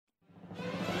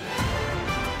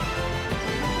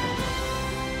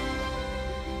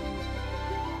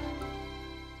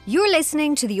You're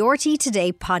listening to the RT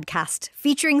Today podcast,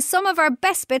 featuring some of our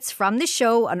best bits from the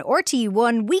show on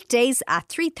RTE1 weekdays at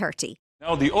 3:30.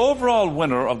 Now, the overall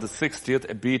winner of the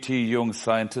 60th BT Young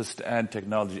Scientist and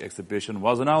Technology Exhibition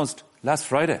was announced last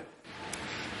Friday.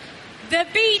 The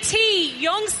BT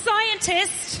Young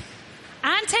Scientist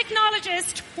and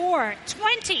Technologist for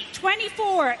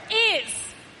 2024 is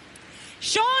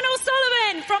Seán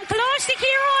O'Sullivan from Coláiste,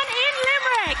 Chiaráin in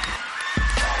Limerick.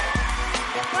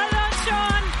 Well done,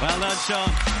 Seán. Well done,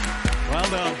 Seán. Well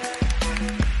done.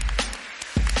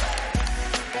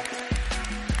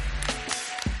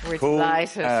 We're Cool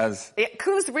delighted. as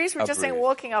Cool's Reese, we're a just saying, breeze.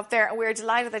 walking up there, and we're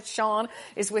delighted that Seán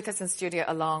is with us in studio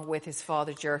along with his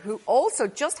father, Ger, who also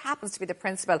just happens to be the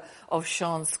principal of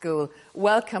Seán's school.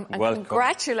 Welcome and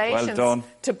congratulations Well done.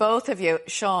 to both of you.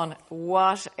 Seán,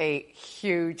 what a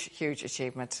huge, huge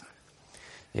achievement.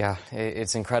 Yeah,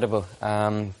 it's incredible.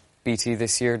 BT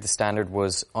this year, the standard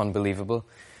was unbelievable.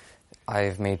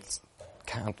 I've made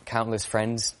countless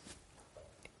friends.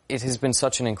 It has been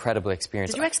such an incredible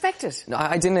experience. Did you expect it? No,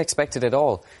 I didn't expect it at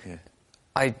all.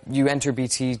 Yeah. You enter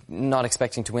BT not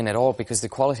expecting to win at all because the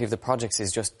quality of the projects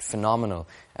is just phenomenal,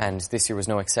 and this year was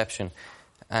no exception.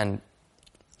 And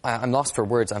I'm lost for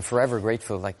words. I'm forever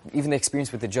grateful. Like, even the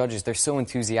experience with the judges, they're so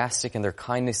enthusiastic and their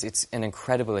kindness, it's an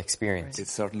incredible experience. It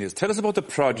certainly is. Tell us about the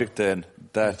project then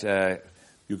that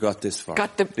you got this far.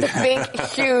 Got the big,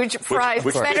 huge prize,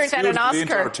 which better gets than an used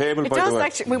into Oscar. our table, It by the does way.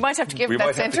 actually. We might have to give We that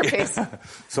might have to- centrepiece.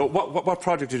 So what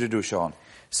project did you do, Seán?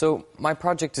 So my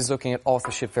project is looking at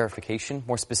authorship verification,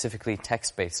 more specifically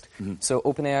text-based. So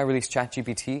OpenAI released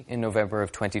ChatGPT in November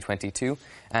of 2022,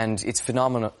 and it's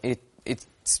phenomenal.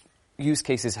 Its use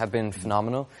cases have been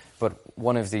phenomenal, but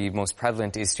one of the most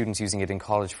prevalent is students using it in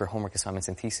college for homework assignments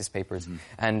and thesis papers.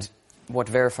 And what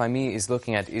Verify Me is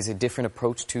looking at is a different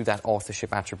approach to that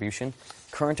authorship attribution.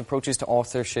 Current approaches to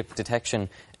authorship detection,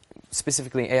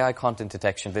 specifically AI content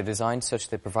detection, they're designed such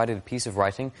that provided a piece of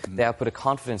writing, they output a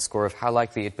confidence score of how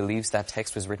likely it believes that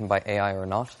text was written by AI or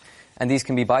not. And these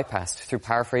can be bypassed through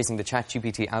paraphrasing the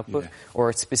ChatGPT output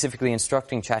or specifically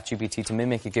instructing ChatGPT to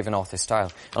mimic a given author's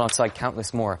style, alongside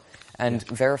countless more. And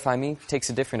Verify Me takes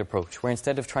a different approach, where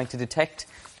instead of trying to detect,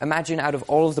 imagine out of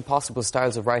all of the possible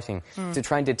styles of writing, to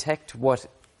try and detect what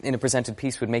in a presented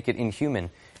piece would make it inhuman,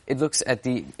 it looks at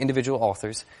the individual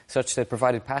authors, such that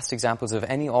provided past examples of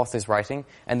any author's writing,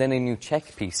 and then a new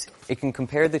check piece. It can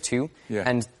compare the two,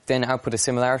 and then output a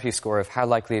similarity score of how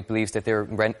likely it believes that they're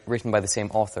written by the same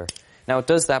author. Now, it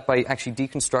does that by actually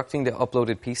deconstructing the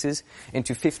uploaded pieces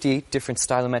into 58 different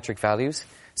stylometric values.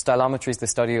 Stylometry is the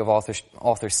study of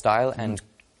author style and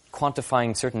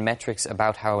quantifying certain metrics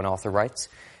about how an author writes.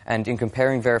 And in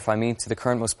comparing Verify Me to the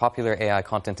current most popular AI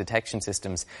content detection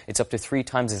systems, it's up to 3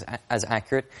 times as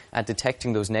accurate at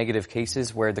detecting those negative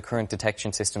cases where the current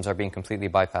detection systems are being completely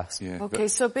bypassed. Okay,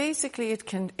 so basically it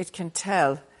can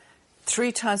tell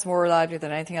 3 times more reliably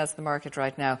than anything else in the market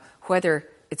right now whether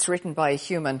it's written by a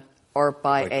human or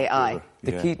by AI.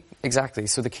 The key, exactly.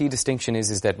 So the key distinction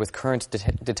is that with current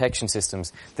detection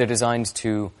systems, they're designed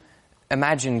to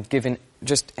imagine, given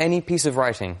just any piece of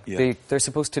writing, they're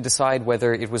supposed to decide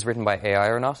whether it was written by AI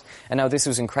or not. And now this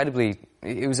was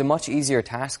it was a much easier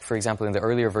task. For example, in the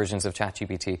earlier versions of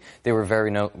ChatGPT, they were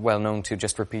very well known to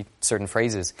just repeat certain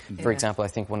phrases. For example, I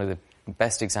think one of the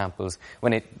best examples,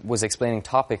 when it was explaining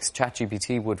topics,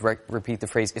 ChatGPT would repeat the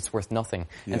phrase, "It's worth nothing."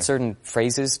 And certain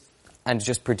phrases and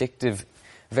just predictive,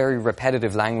 very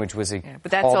repetitive language was a but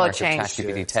that's all hallmark of changed.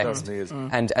 ChatGPT text.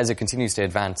 And as it continues to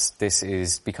advance, this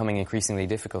is becoming increasingly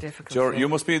difficult. You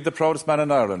must be the proudest man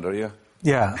in Ireland, are you?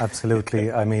 Yeah,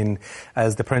 absolutely. I mean,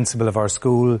 as the principal of our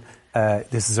school,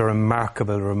 this is a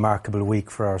remarkable week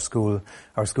for our school.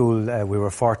 Our school, we were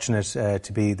fortunate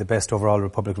to be the best overall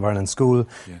Republic of Ireland school,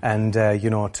 and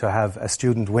to have a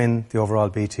student win the overall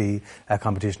BT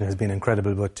competition has been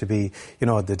incredible. But to be,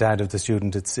 the dad of the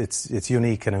student, it's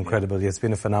unique and incredible. It's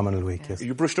been a phenomenal week. Yes.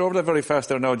 You brushed over that very fast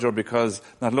there now, Joe, because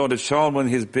not only did Seán win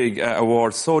his big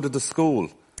award, so did the school.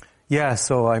 Yeah,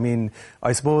 so I mean,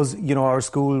 I suppose, our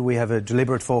school, we have a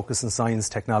deliberate focus on science,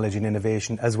 technology and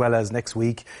innovation, as well as next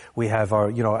week we have our,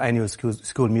 annual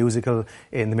school musical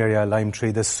in the Mary Lime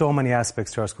Tree. There's so many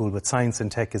aspects to our school, but science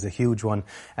and tech is a huge one.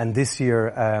 And this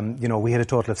year, we had a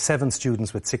total of 7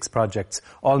 students with 6 projects,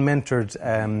 all mentored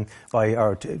by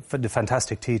the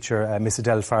fantastic teacher, Miss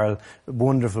Adele Farrell.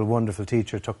 Wonderful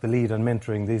teacher, took the lead on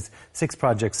mentoring these 6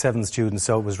 projects, 7 students,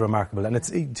 so it was remarkable. And it's,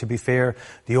 to be fair,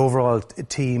 the overall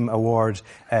team award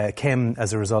came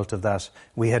as a result of that.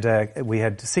 We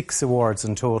had 6 awards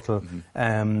in total,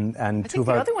 and I think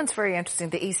the other one's very interesting.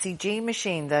 The ECG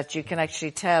machine that you can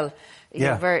actually tell.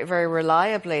 Very, very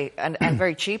reliably and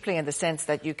very cheaply, in the sense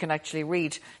that you can actually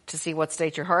read to see what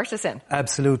state your heart is in.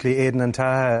 Absolutely. Aidan and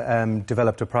Taha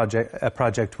developed a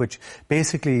project which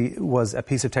basically was a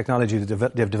piece of technology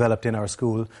that they've developed in our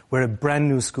school. We're a brand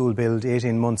new school build.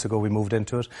 18 months ago we moved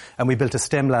into it, and we built a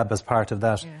STEM lab as part of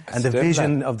that. Yeah. And the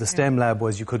vision of the STEM lab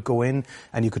was you could go in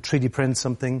and you could 3D print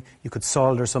something, you could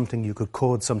solder something, you could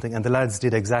code something, and the lads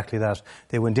did exactly that.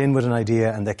 They went in with an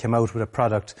idea and they came out with a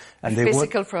product. And a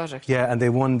physical product. Yeah. And they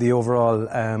won the overall,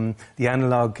 the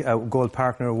Analog Gold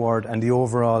Partner Award and the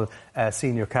overall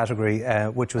senior category,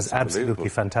 which was absolutely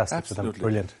fantastic for them.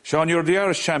 Brilliant. Seán, you're the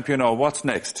Irish champion now. What's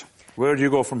next? Where do you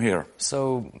go from here?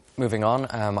 So, moving on,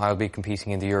 I'll be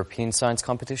competing in the European science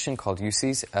competition called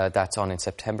UCs. That's on in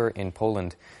September in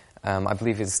Poland. I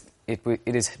believe it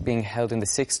is being held in the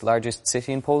 6th largest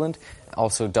city in Poland,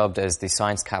 also dubbed as the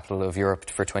science capital of Europe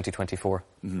for 2024.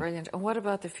 Brilliant. And what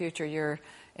about the future? You're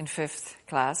in 5th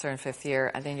class or in 5th year,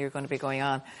 and then you're going to be going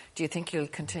on. Do you think you'll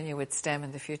continue with STEM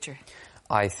in the future?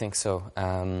 I think so,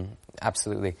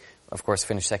 absolutely. Of course,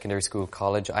 finish secondary school,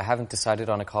 college. I haven't decided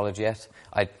on a college yet.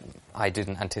 I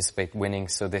didn't anticipate winning,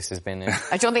 so this has been...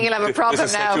 I don't think you'll have a problem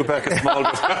now. You back a small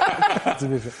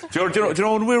bit. do you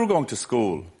know, when we were going to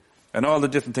school, and all the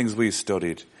different things we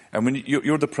studied, and when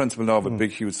you're the principal now of a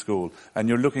big, huge school, and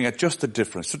you're looking at just the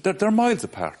difference, so they're miles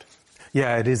apart.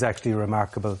 Yeah, it is actually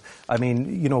remarkable. I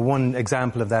mean, you know, one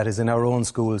example of that is in our own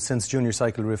school. Since junior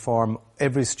cycle reform,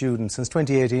 every student since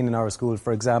 2018 in our school,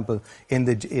 for example,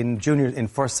 in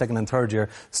first, second, and third year,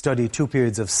 study 2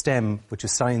 periods of STEM, which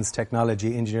is science,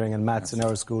 technology, engineering, and maths in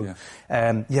our school. Yeah,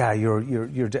 and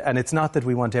it's not that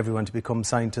we want everyone to become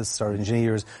scientists or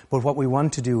engineers, but what we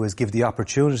want to do is give the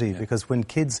opportunity, because when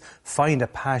kids find a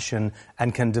passion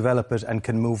and can develop it and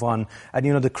can move on, and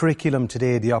you know, the curriculum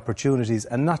today, the opportunities,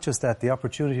 and not just that. The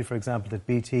opportunity, for example, that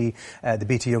the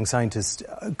BT Young Scientist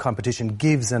competition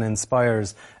gives and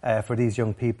inspires for these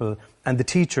young people. And the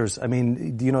teachers, I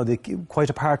mean, you know,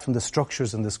 quite apart from the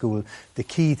structures in the school, the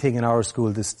key thing in our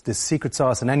school, this secret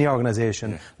sauce in any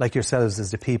organisation like yourselves,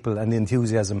 is the people and the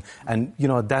enthusiasm. And, you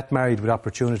know, that married with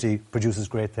opportunity produces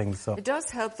great things. So it does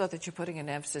help, though, that you're putting an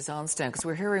emphasis on STEM, because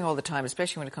we're hearing all the time,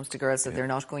 especially when it comes to girls, that they're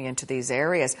not going into these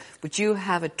areas. But you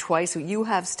have it twice. You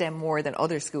have STEM more than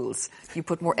other schools. You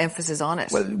put more emphasis on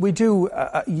it. Well, we do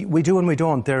and we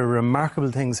don't. There are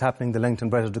remarkable things happening the length and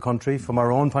breadth of the country. From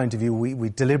our own point of view, we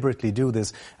deliberately do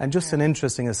this. And just an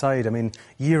interesting aside, I mean,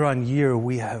 year on year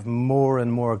we have more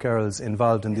and more girls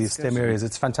involved in these STEM areas.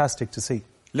 It's fantastic to see.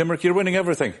 Limerick, you're winning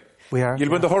everything. We are.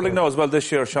 You'll win the hurling now as well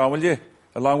this year, Seán, will you?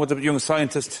 Along with the Young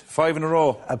Scientist, 5 in a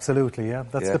row. Absolutely, yeah.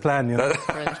 That's the plan, you know.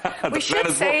 We should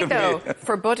say, though,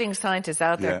 for budding scientists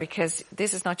out there, because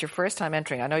this is not your first time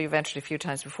entering. I know you've entered a few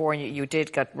times before, and you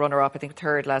did get runner-up, I think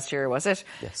 3rd last year, was it?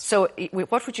 Yes. So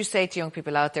what would you say to young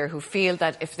people out there who feel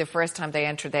that if the first time they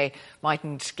enter, they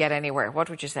mightn't get anywhere? What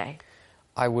would you say?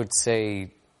 I would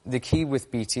say the key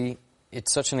with BT,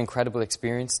 it's such an incredible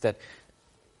experience that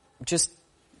just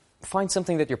find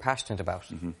something that you're passionate about.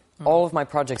 All of my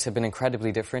projects have been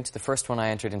incredibly different. The first one I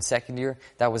entered in 2nd year,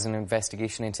 that was an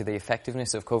investigation into the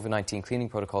effectiveness of COVID-19 cleaning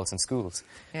protocols in schools.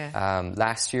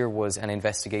 Last year was an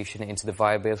investigation into the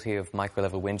viability of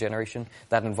micro-level wind generation.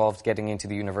 That involved getting into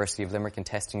the University of Limerick and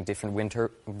testing different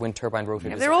wind turbine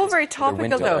rotors. They're all very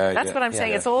topical, though. That's what I'm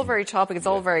saying. It's all very topical. It's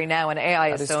all very now, and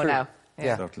AI is so true. Now.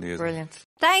 Yeah, certainly is. Brilliant.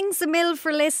 Thanks a mil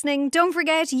for listening. Don't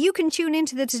forget, you can tune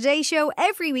into the Today Show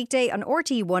every weekday on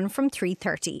RT1 from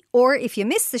 3:30. Or if you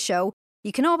miss the show,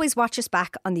 you can always watch us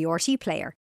back on the RT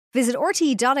Player. Visit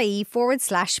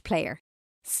rte.ie/player.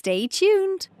 Stay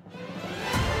tuned.